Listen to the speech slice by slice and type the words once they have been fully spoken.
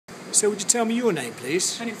So would you tell me your name,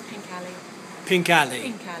 please? My name's Pink Allie. Pink Allie.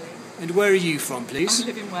 Pink Allie. And where are you from, please? I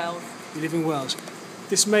live in Wales. You live in Wales.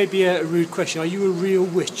 This may be a rude question. Are you a real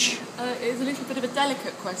witch? It's a little bit of a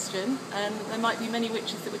delicate question, and there might be many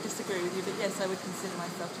witches that would disagree with you, but yes, I would consider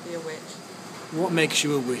myself to be a witch. What makes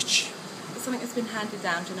you a witch? It's something that's been handed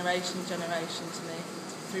down generation to generation to me,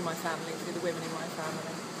 through my family, through the women in my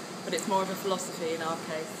family. But it's more of a philosophy in our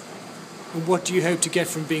case. And what do you hope to get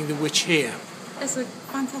from being the witch here? It's a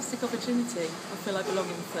fantastic opportunity. I feel I belong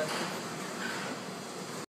in the circle.